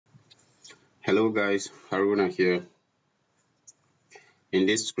Hello guys, Haruna here. In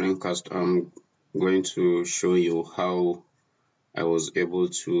this screencast, I'm going to show you how I was able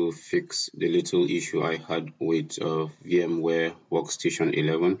to fix the little issue I had with VMware Workstation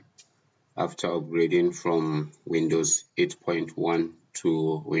 11 after upgrading from Windows 8.1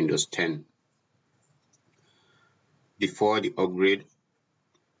 to Windows 10. Before the upgrade,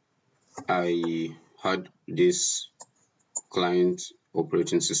 I had this client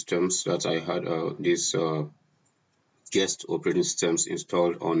operating systems that I had this guest operating systems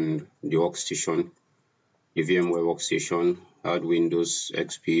installed on the workstation. The VMware Workstation had Windows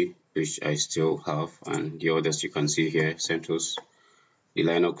XP, which I still have, and the others you can see here, CentOS, the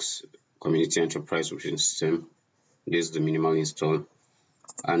Linux Community Enterprise Operating System. This is the minimal install,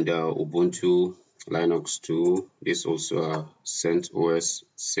 and Ubuntu Linux 2. This also CentOS,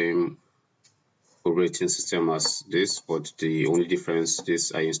 same operating system as this, but the only difference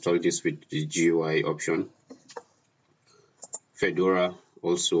is I installed this with the GUI option. Fedora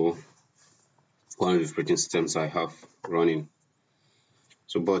also one of the operating systems I have running.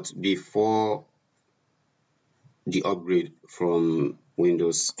 But before the upgrade from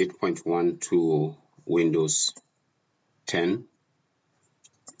Windows 8.1 to Windows 10,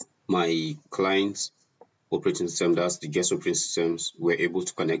 my client's operating system, that's the guest operating systems, were able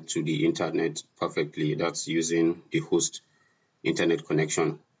to connect to the internet perfectly. That's using the host internet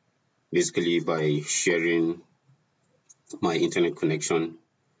connection, basically by sharing my internet connection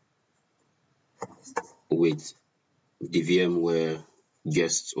with the VMware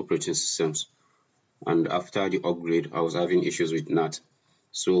guest operating systems. And after the upgrade, I was having issues with NAT.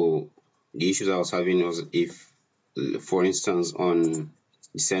 So the issues I was having was if, for instance, on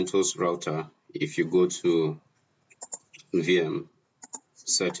the CentOS router, if you go to VM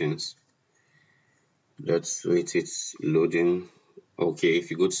settings, that's wait, it's loading. Okay,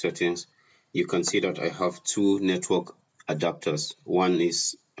 if you go to settings, you can see that I have two network adapters. One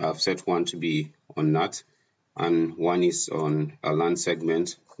is I've set one to be on NAT, and one is on a LAN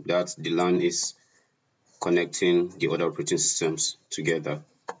segment. That the LAN is connecting the other operating systems together,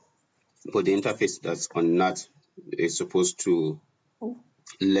 but the interface that's on NAT is supposed to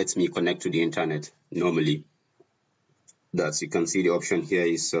let me connect to the internet normally. That you can see the option here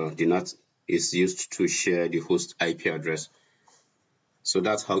is the NAT is used to share the host IP address. So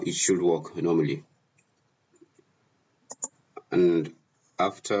that's how it should work normally. And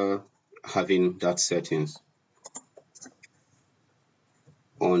after having that settings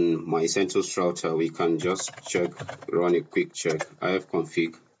on my CentOS router, we can just run a quick check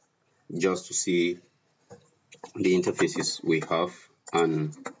ifconfig just to see the interfaces we have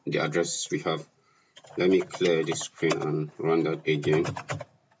and the addresses we have. Let me clear the screen and run that again.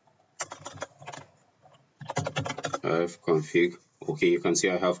 ifconfig. Okay, you can see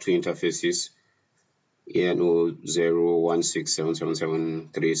I have two interfaces.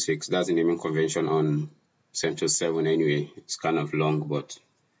 ENO016777736. That's the naming convention on CentOS 7 anyway. It's kind of long, but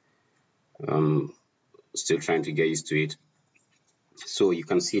still trying to get used to it. So you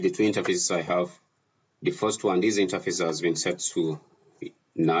can see the two interfaces I have. The first one, this interface has been set to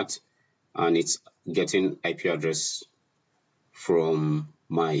NAT, and it's getting IP address from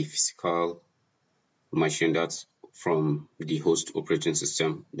my physical machine, that's from the host operating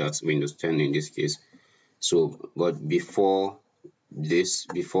system, that's Windows 10 in this case. So, but before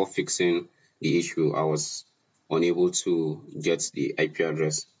fixing the issue, I was unable to get the IP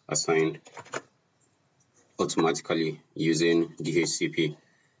address assigned automatically using DHCP.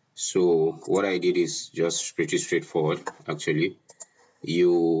 So what I did is just pretty straightforward. Actually,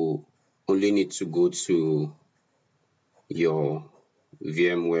 you only need to go to your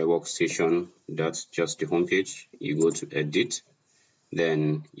VMware Workstation. That's just the homepage. You go to Edit,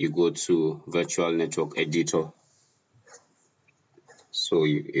 then you go to Virtual Network Editor. So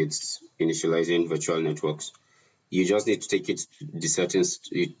it's initializing virtual networks. You just need to take it to the settings.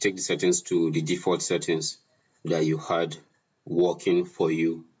 You take the settings to the default settings that you had working for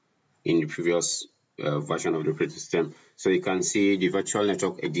you in the previous version of the operating system. So you can see the virtual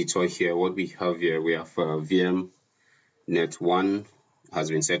network editor here. What we have here, we have VMnet 1 has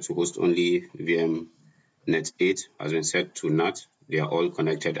been set to host only. VMnet 8 has been set to NAT. They are all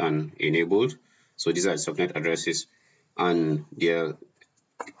connected and enabled. So these are the subnet addresses, and the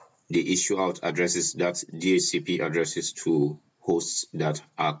issue out addresses, that's DHCP addresses to hosts that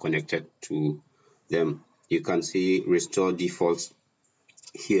are connected to them. You can see restore defaults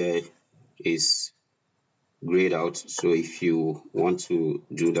here is grayed out. So if you want to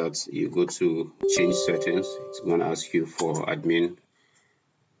do that, you go to change settings. It's going to ask you for admin,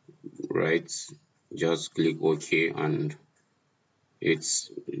 right? Just click OK, and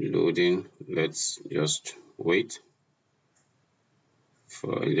It's loading. Let's just wait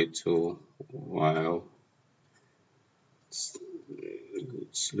for a little while.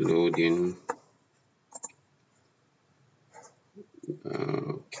 It's loading.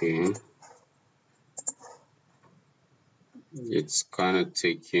 Okay, it's kind of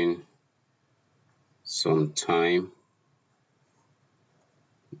taking some time.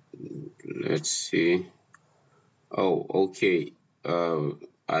 Let's see. Oh, okay.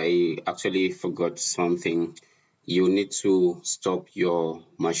 I actually forgot something. You need to stop your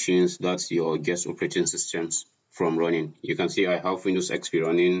machines, that's your guest operating systems, from running. You can see I have Windows XP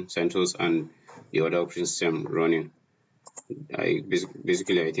running, CentOS, and the other operating system running.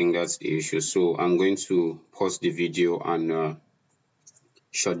 Basically I think that's the issue. So I'm going to pause the video and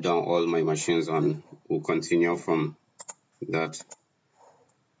shut down all my machines, and we'll continue from that.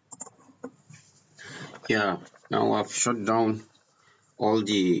 Yeah, now I've shut down all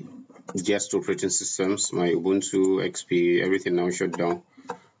the guest operating systems, my Ubuntu, XP, everything now shut down.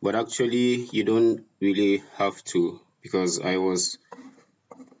 But actually you don't really have to, because I was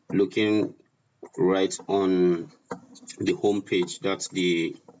looking right on the home page. That's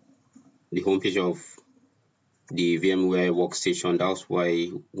the home page of the VMware Workstation. That's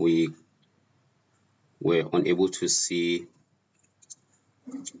why we were unable to see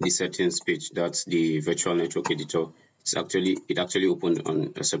the settings page. That's the virtual network editor. It actually opened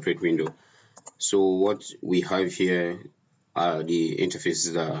on a separate window. So what we have here are the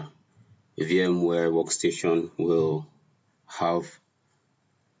interfaces that VMware Workstation will have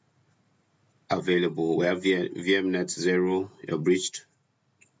available. We have VMnet 0, a bridged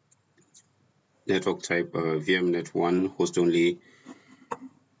network type, VMnet 1, host only.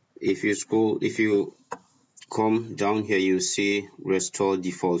 If you come down here, you see restore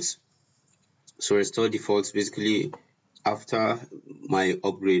defaults. So restore defaults, basically after my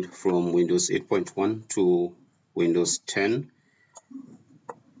upgrade from Windows 8.1 to Windows 10,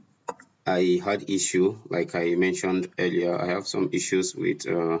 I had issue, like I mentioned earlier. I have some issues with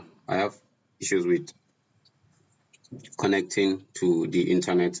connecting to the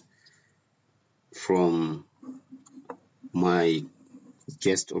internet from my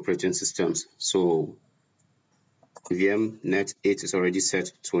guest operating systems. So VMnet 8 is already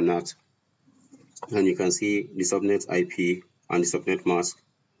set to NAT, and you can see the subnet IP and the subnet mask.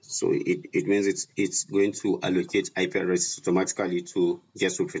 So it means it's going to allocate IP addresses automatically to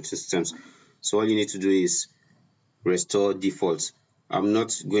guest operating systems. So all you need to do is restore defaults. I'm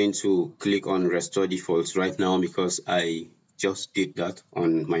not going to click on restore defaults right now because I just did that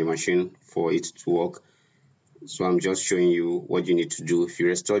on my machine for it to work. So I'm just showing you what you need to do. If you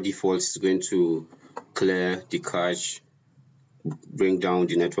restore defaults, it's going to clear the cache, bring down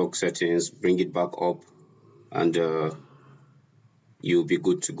the network settings, bring it back up, and you'll be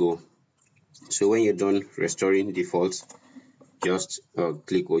good to go. So when you're done restoring defaults, just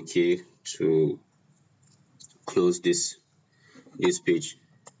click OK to close this page.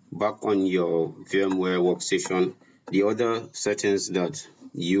 Back on your VMware Workstation, the other settings that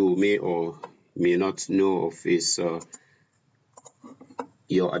you may or may not know of is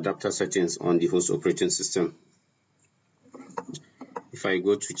your adapter settings on the host operating system. If I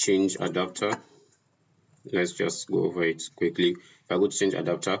go to change adapter, let's just go over it quickly. If I go to change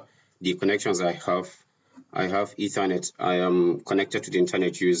adapter, the connections I have Ethernet. I am connected to the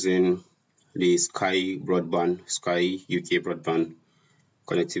internet using the Sky UK broadband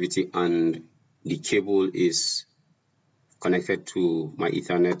connectivity, and the cable is connected to my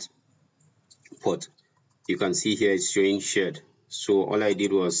Ethernet port. You can see here it's showing shared. So all I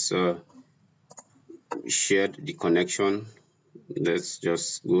did was shared the connection. Let's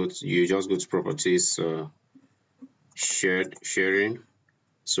just go to properties, sharing.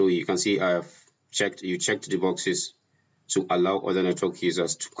 So you can see checked the boxes to allow other network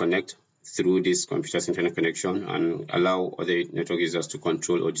users to connect through this computer's internet connection and allow other network users to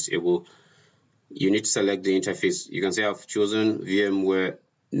control or disable. You need to select the interface. You can say I've chosen VMware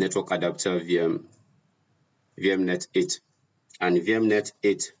network adapter VMnet 8, and VMnet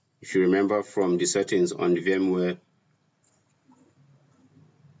 8, if you remember from the settings on the VMware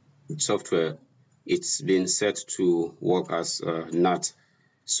software, it's been set to work as NAT.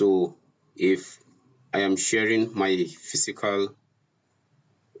 So if I am sharing my physical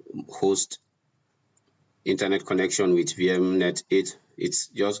host internet connection with VMnet 8, it's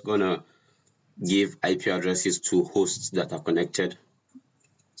just gonna give IP addresses to hosts that are connected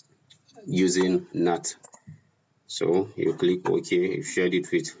using NAT. So you click OK. You've shared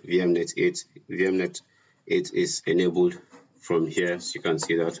it with VMnet 8. VMnet 8 is enabled from here, so you can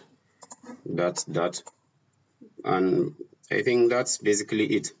see that. And I think that's basically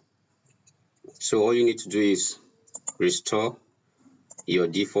it. So all you need to do is restore your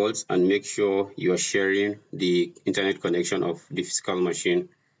defaults and make sure you are sharing the internet connection of the physical machine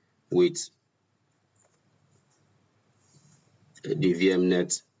with the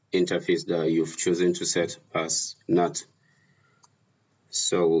VMnet interface that you've chosen to set as NAT.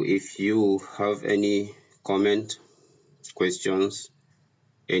 So if you have any comment, questions,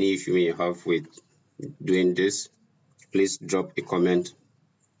 any issue you may have with doing this, please drop a comment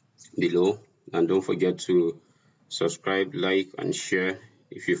below, and don't forget to subscribe, like, and share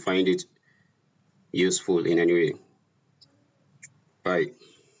if you find it useful in any way. Bye.